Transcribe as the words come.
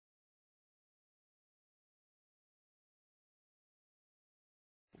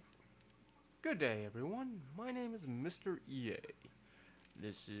Good day, everyone. My name is Mr. EA.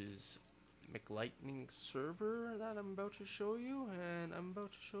 This is McLightning server that I'm about to show you, and I'm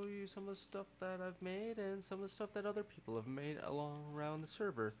about to show you some of the stuff that I've made and some of the stuff that other people have made along around the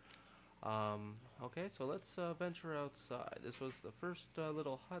server. Okay, so let's venture outside. This was the first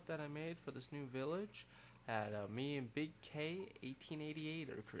little hut that I made for this new village that me and Big K 1888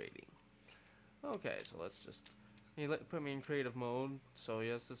 are creating. Okay, so let's just put me in creative mode. So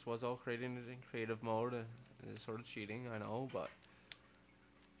yes, this was all created in creative mode. It's sort of cheating, I know, but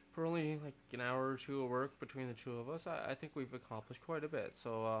for only like an hour or two of work between the two of us, I think we've accomplished quite a bit.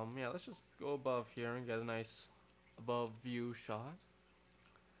 So yeah, let's just go above here and get a nice above view shot.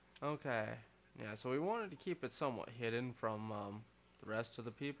 Okay, yeah. So we wanted to keep it somewhat hidden from the rest of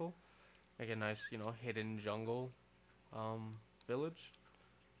the people, make a nice, hidden jungle village.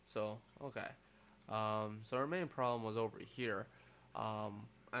 So okay. So our main problem was over here.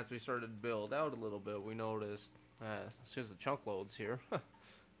 As we started to build out a little bit, we noticed, as soon as the chunk loads here,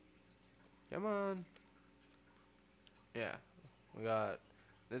 come on, yeah, we got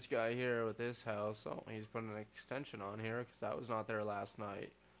this guy here with this house. Oh, he's putting an extension on here because that was not there last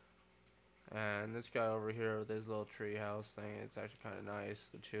night. And this guy over here with his little tree house thing, it's actually kind of nice,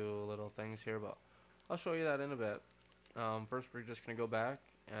 the two little things here, but I'll show you that in a bit. First, we're just going to go back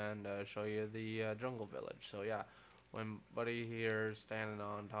and show you the jungle village. So yeah, when Buddy here is standing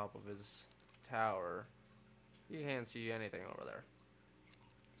on top of his tower, you can't see anything over there.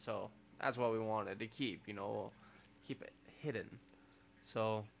 So that's what we wanted to keep, keep it hidden.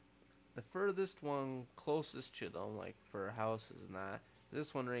 So the furthest one closest to them, like for houses and that,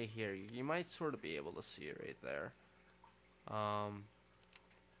 this one right here. You might sort of be able to see it right there.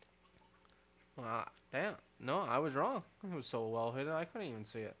 Damn, no, I was wrong. It was so well hidden, I couldn't even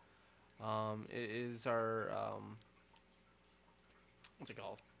see it. It is our, what's it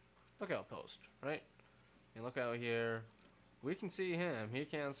called? Lookout post, right? You look out here, we can see him, he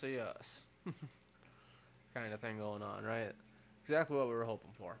can't see us. Kind of thing going on, right? Exactly what we were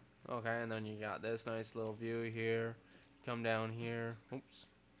hoping for. Okay, and then you got this nice little view here. Come down here. Oops.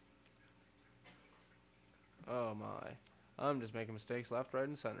 Oh my. I'm just making mistakes left, right,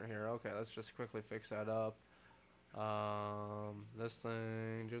 and center here. Okay, let's just quickly fix that up. This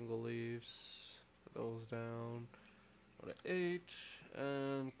thing, jungle leaves, put those down. Go to 8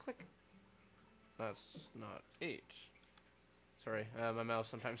 and click. That's not 8. Sorry, my mouse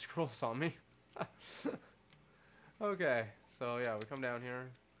sometimes scrolls on me. Okay, so yeah, we come down here.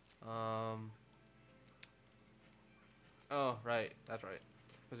 Oh, right, that's right.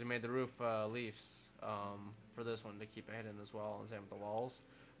 Because we made the roof leaves for this one to keep it hidden as well, and same with the walls.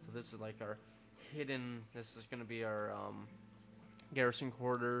 So this is like our hidden, this is going to be our garrison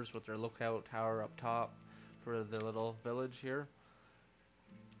quarters with their lookout tower up top for the little village here.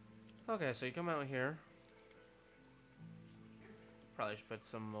 Okay, so you come out here. Probably should put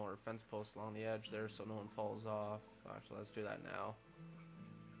some more fence posts along the edge there so no one falls off. Actually, let's do that now.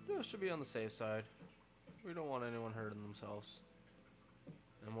 Just should be on the safe side. We don't want anyone hurting themselves.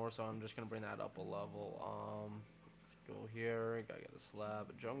 And more so, I'm just going to bring that up a level. Let's go here. Gotta get a slab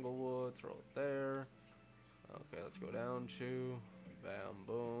of jungle wood. Throw it there. Okay, let's go down to bam,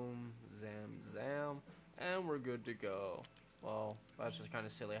 boom, zam, zam. And we're good to go. Well, that's just kind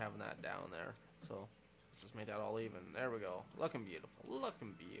of silly having that down there. So, let's just make that all even. There we go. Looking beautiful.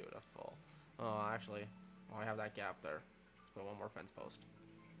 Looking beautiful. Oh, actually, I have that gap there. Let's put one more fence post.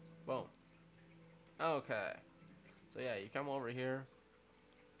 Boom. Okay. So, yeah, you come over here.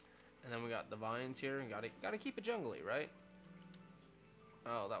 And then we got the vines here, and gotta keep it jungly, right?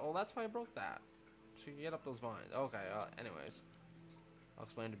 Oh, well, that's why I broke that. So you can get up those vines. Okay, anyways. I'll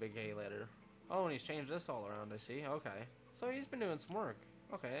explain to Big K later. Oh, and he's changed this all around, I see. Okay. So he's been doing some work.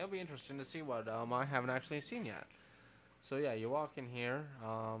 Okay, it'll be interesting to see what I haven't actually seen yet. So yeah, you walk in here.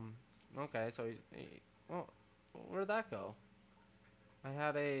 Okay, so well, where'd that go? I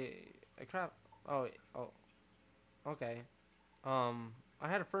had a crap. Oh, okay. I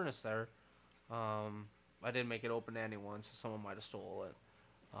had a furnace there. I didn't make it open to anyone, so someone might have stole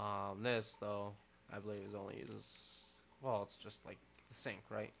it. This, though, I believe is only uses... Well, it's just like the sink,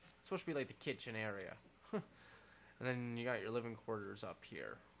 right? It's supposed to be like the kitchen area. And then you got your living quarters up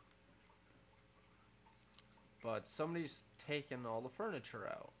here. But somebody's taken all the furniture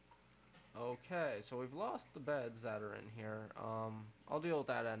out. Okay, so we've lost the beds that are in here. I'll deal with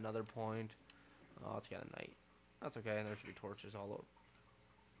that at another point. Let's get a night. That's okay, and there should be torches all over.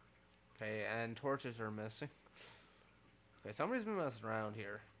 Okay, and torches are missing. Okay, somebody's been messing around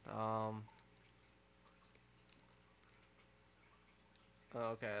here.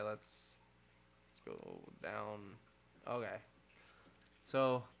 Okay, let's go down. Okay.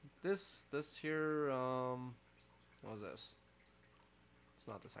 So this here, what was this? It's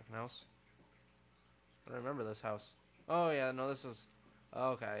not the second house. I don't remember this house. Oh yeah, no, this is.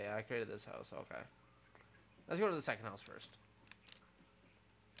 Okay, yeah, I created this house. Okay, let's go to the second house first.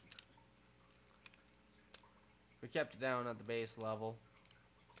 We kept it down at the base level.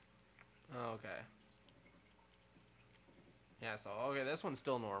 Okay. Yeah, so okay, this one's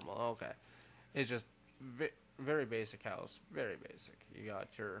still normal. Okay, it's just very basic house, very basic. You got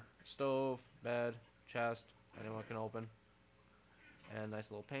your stove, bed, chest, anyone can open, and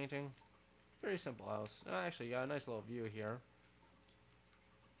nice little painting. Very simple house. Actually, you got a nice little view here,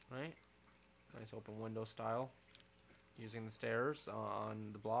 right? Nice open window style. Using the stairs on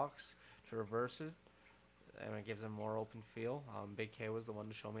the blocks to reverse it, and it gives them more open feel. Big K was the one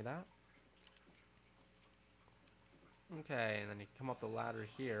to show me that. Okay, and then you come up the ladder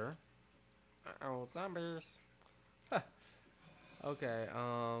here. Oh, zombies! Okay,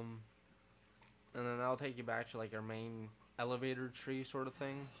 and then that'll take you back to like your main elevator tree sort of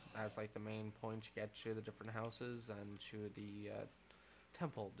thing. That's like the main point to get to the different houses and to the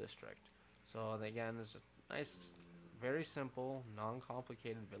temple district. So again, it's just nice, very simple,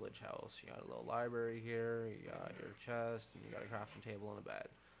 non-complicated village house. You got a little library here, you got your chest, and you got a crafting table and a bed.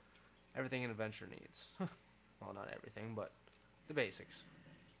 Everything an adventure needs. Well, not everything, but the basics.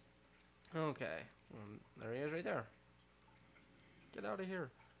 Okay, there he is right there. Get out of here.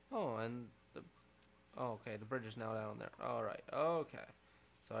 Oh, and the... Oh, okay, the bridge is now down there. Alright, okay.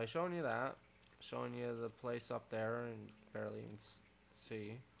 So I shown you that. Showing you the place up there, and you can barely even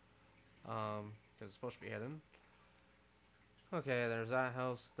see. Because it's supposed to be hidden. Okay, there's that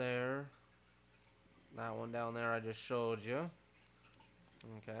house there. That one down there I just showed you.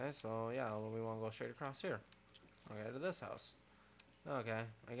 Okay, so yeah, we want to go straight across here. Okay, to this house. Okay,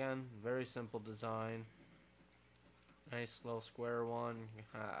 again, very simple design. Nice little square one.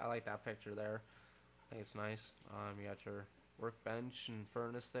 I like that picture there. I think it's nice. You got your workbench and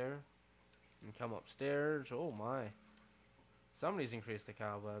furnace there. And come upstairs. Oh my. Somebody's increased the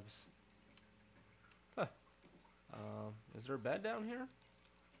cobwebs. Huh. Is there a bed down here?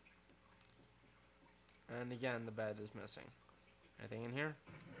 And again, the bed is missing. Anything in here?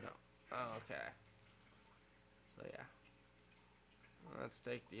 No. Okay. So yeah. Let's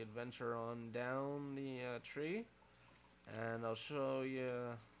take the adventure on down the tree. And I'll show you,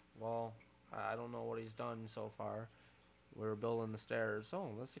 well, I don't know what he's done so far. We're building the stairs.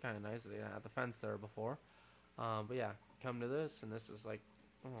 Oh, that's kind of nice. They had the fence there before. But yeah, come to this, and this is like,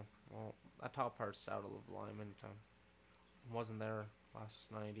 oh, well, that top part's out of alignment. Wasn't there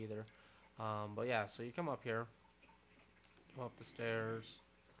last night either. But yeah, so you come up here, come up the stairs.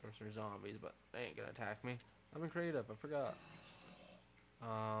 Of course, there's zombies, but they ain't gonna attack me. I'm creative. I forgot.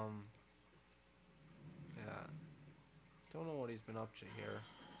 Yeah. Don't know what he's been up to here.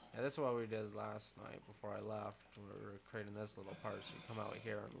 Yeah, this is what we did last night before I left. We were creating this little part, so you come out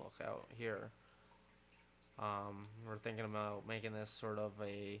here and look out here. We're thinking about making this sort of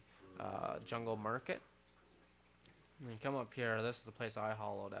a jungle market. And you come up here, this is the place I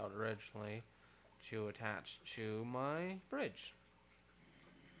hollowed out originally to attach to my bridge.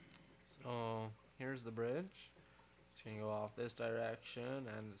 So here's the bridge. It's going to go off this direction,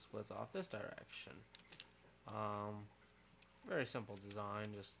 and it splits off this direction. Very simple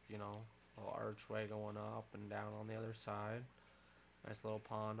design, just, you know, a little archway going up and down on the other side. Nice little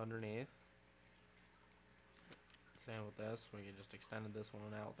pond underneath. Same with this, we just extended this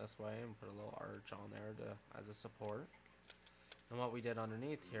one out this way and put a little arch on there as a support. And what we did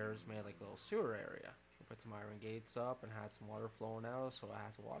underneath here is made like a little sewer area. We put some iron gates up and had some water flowing out, so it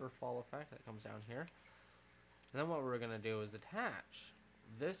has a waterfall effect that comes down here. And then what we're going to do is attach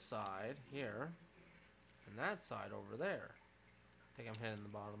this side here and that side over there. I think I'm hitting the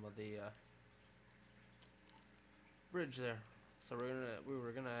bottom of the bridge there. So we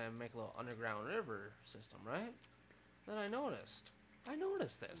were gonna make a little underground river system, right? Then I noticed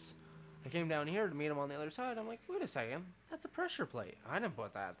this. I came down here to meet him on the other side. I'm like, wait a second, that's a pressure plate. I didn't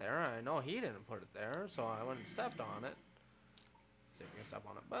put that there. I know he didn't put it there, so I went and stepped on it. Let's see if we can step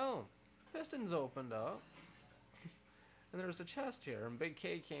on it. Boom! Pistons opened up. And there's a chest here, and Big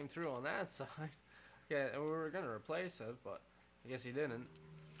K came through on that side. Yeah, and we were gonna replace it, but I guess he didn't.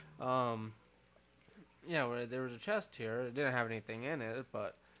 Yeah, there was a chest here. It didn't have anything in it,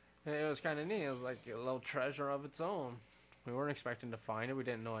 but it was kind of neat. It was like a little treasure of its own. We weren't expecting to find it. We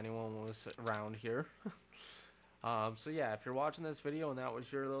didn't know anyone was around here. So yeah, if you're watching this video and that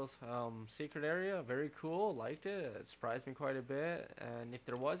was your little secret area, very cool. Liked it. It surprised me quite a bit. And if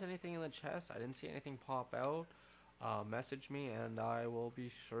there was anything in the chest, I didn't see anything pop out. Message me, and I will be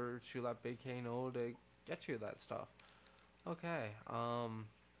sure to let Big K know to get you that stuff. Okay.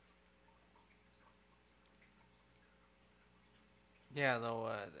 Yeah, though,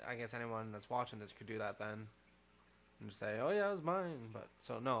 I guess anyone that's watching this could do that then. And just say, oh yeah, it was mine. But,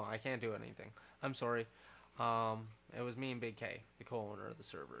 so no, I can't do anything. I'm sorry. It was me and Big K, the co-owner of the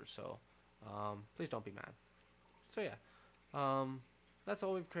server, so, please don't be mad. So yeah, that's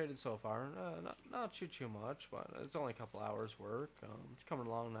all we've created so far. Not too much, but it's only a couple hours work. It's coming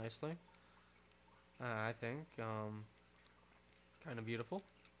along nicely. I think, it's kind of beautiful.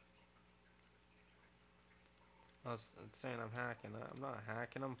 I was saying I'm hacking. I'm not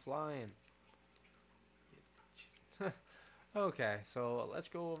hacking, I'm flying. Okay, so let's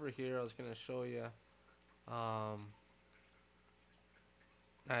go over here. I was going to show you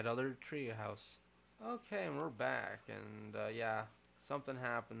that other tree house. Okay, and we're back. And yeah, something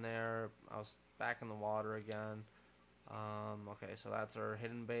happened there. I was back in the water again. Okay, so that's our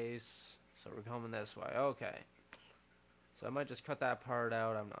hidden base. So we're coming this way. Okay. So I might just cut that part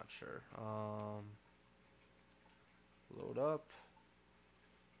out. I'm not sure. Load up.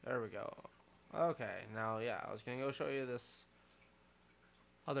 There we go. Okay, now yeah, I was gonna go show you this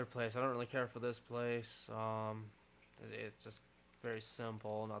other place. I don't really care for this place. It's just very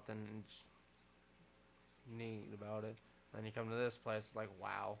simple, nothing neat about it. Then you come to this place, it's like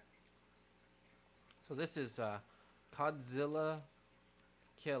wow. So this is Godzilla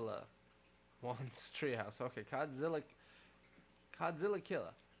Killer One's treehouse. Okay, Godzilla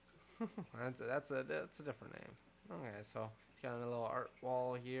Killer. that's a different name. Okay, so he's got a little art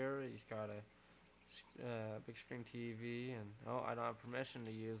wall here. He's got a big screen TV, and oh, I don't have permission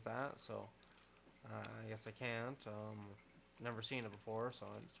to use that, so I guess I can't. Never seen it before, so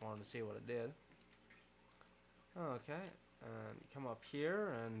I just wanted to see what it did. Okay, and come up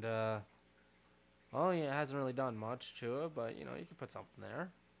here, and well, yeah, it hasn't really done much to it, but you know, you can put something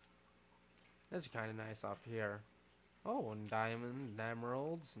there. This is kind of nice up here. Oh, and diamond, and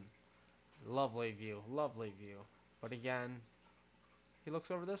emeralds, and lovely view, lovely view. But again, he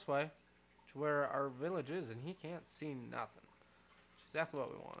looks over this way to where our village is, and he can't see nothing. Which is exactly what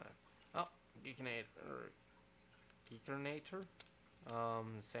we wanted. Oh, Geekernator,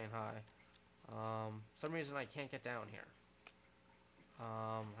 saying hi. Some reason I can't get down here.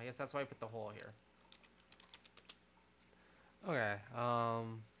 I guess that's why I put the hole here. Okay,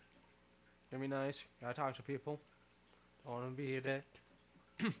 gonna be nice. Gotta talk to people. Don't wanna be a dick.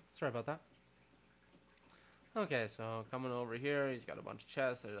 Sorry about that. Okay, so coming over here, he's got a bunch of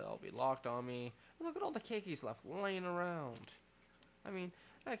chests that'll all be locked on me. And look at all the cake he's left laying around. I mean,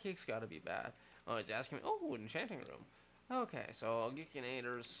 that cake's gotta be bad. Oh, he's asking me. Oh, enchanting room. Okay, so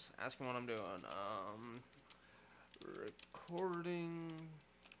Geekinator's asking what I'm doing. Recording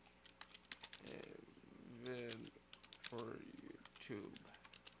a vid for YouTube.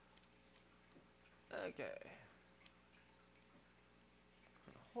 Okay.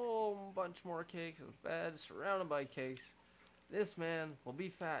 A whole bunch more cakes, a bed surrounded by cakes. This man will be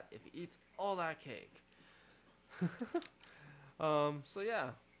fat if he eats all that cake. So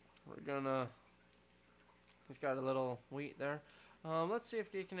yeah, we're gonna. He's got a little wheat there. Let's see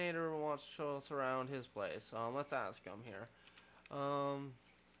if Geekinator wants to show us around his place. Let's ask him here.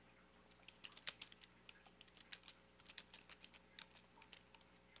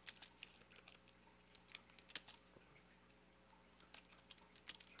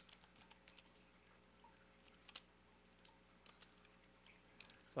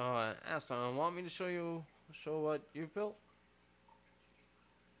 So ask him, want me to show what you've built?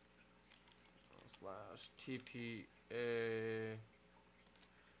 / TPA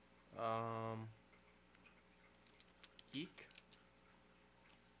geek.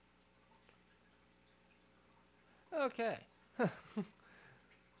 Okay.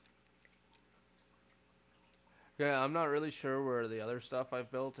 Yeah, I'm not really sure where the other stuff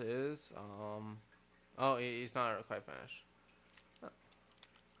I've built is. Oh, he's not quite finished.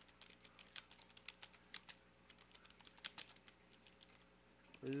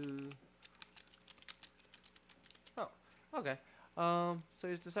 Oh, okay. So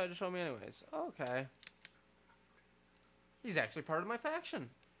he's decided to show me anyways. Okay. He's actually part of my faction.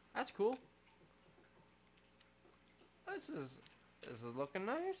 That's cool. This is looking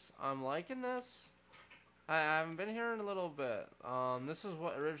nice. I'm liking this. I haven't been here in a little bit. This is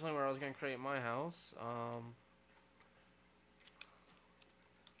what originally where I was gonna create my house.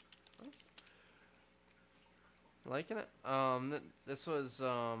 Liking it. This was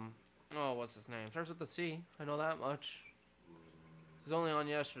oh, what's his name? Starts with the C. I know that much. He was only on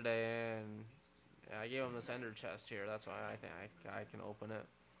yesterday, and yeah, I gave him this ender chest here. That's why I think I can open it.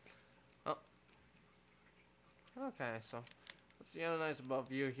 Oh. Okay, so let's get a nice above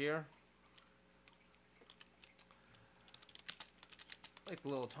view here. Like the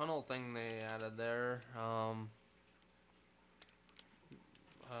little tunnel thing they added there.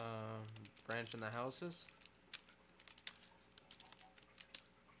 Branch in the houses.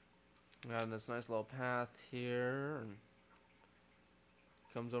 Got this nice little path here, and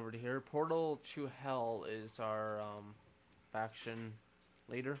comes over to here. Portal to Hell is our faction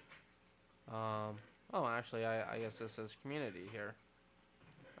leader. Oh, actually, I guess this is community here.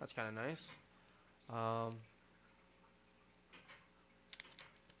 That's kind of nice.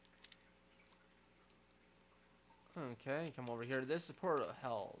 Okay, come over here. This is Portal to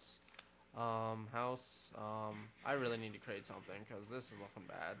Hell's house. I really need to create something because this is looking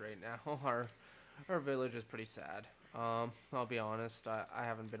bad right now. Our village is pretty sad. I'll be honest. I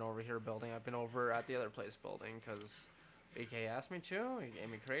haven't been over here building. I've been over at the other place building because BK asked me to. He gave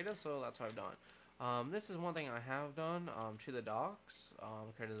me creative, so that's what I've done. This is one thing I have done. To the docks.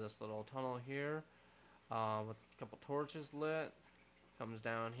 Created this little tunnel here with a couple torches lit. Comes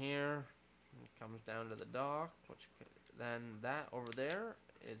down here. Comes down to the dock, which then that over there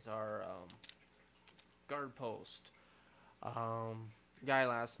is our guard post. Guy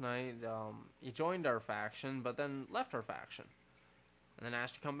last night, he joined our faction, but then left our faction, and then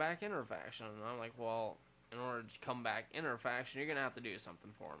asked to come back in our faction. And I'm like, well, in order to come back in our faction, you're gonna have to do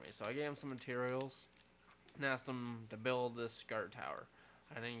something for me. So I gave him some materials and asked him to build this guard tower.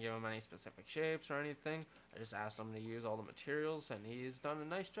 I didn't give him any specific shapes or anything. I just asked him to use all the materials, and he's done a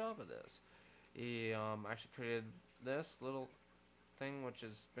nice job of this. He actually created this little thing, which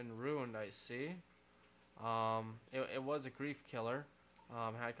has been ruined, I see. It was a grief killer.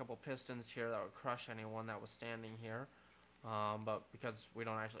 Had a couple pistons here that would crush anyone that was standing here. But because we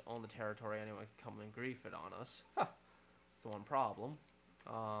don't actually own the territory, anyone can come and grief it on us. Huh. That's the one problem.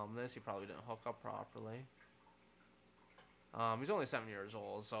 This he probably didn't hook up properly. He's only 7 years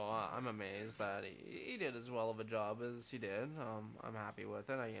old, so I'm amazed that he did as well of a job as he did. I'm happy with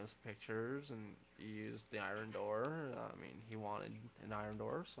it. I gave him some pictures, and he used the iron door. I mean, he wanted an iron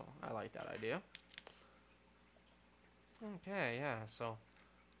door, so I like that idea. Okay, yeah, so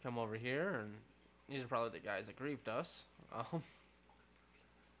come over here, and these are probably the guys that griefed us.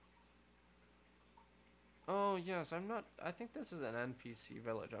 Oh, yes, I think this is an NPC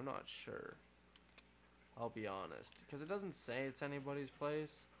village. I'm not sure. I'll be honest, because it doesn't say it's anybody's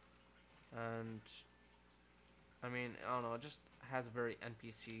place, and I mean, I don't know, it just has a very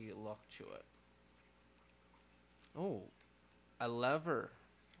NPC look to it. Oh, a lever.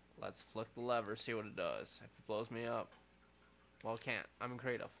 Let's flick the lever, see what it does. If it blows me up, well, it can't. I'm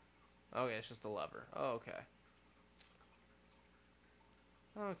creative. Okay, it's just a lever. Oh, okay.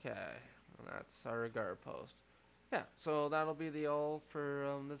 Okay, and that's our guard post. Yeah, so that'll be the all for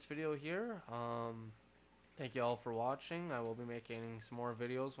this video here. Thank you all for watching. I will be making some more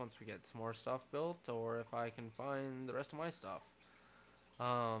videos once we get some more stuff built, or if I can find the rest of my stuff.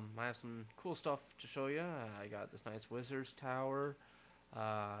 I have some cool stuff to show you. I got this nice wizard's tower,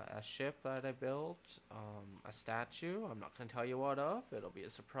 a ship that I built, a statue. I'm not going to tell you what of. It'll be a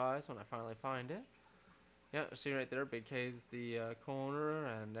surprise when I finally find it. Yeah, see right there, Big K's the co-owner,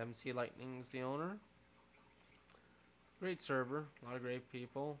 and MC Lightning's the owner. Great server, a lot of great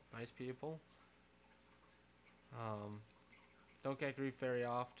people, nice people. Don't get grief very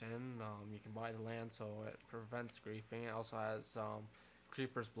often. You can buy the land so it prevents griefing. It also has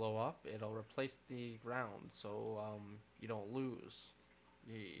creepers blow up, it'll replace the ground, so you don't lose.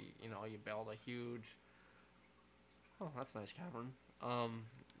 You know, you build a huge. Oh, that's a nice cavern.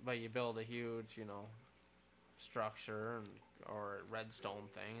 But you build a huge, you know, structure or redstone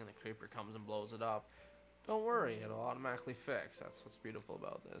thing, and the creeper comes and blows it up. Don't worry, it'll automatically fix. That's what's beautiful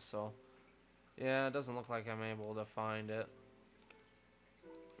about this. So. Yeah, it doesn't look like I'm able to find it.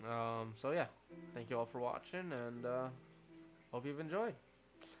 So yeah, thank you all for watching, and hope you've enjoyed.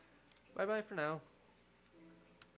 Bye bye for now.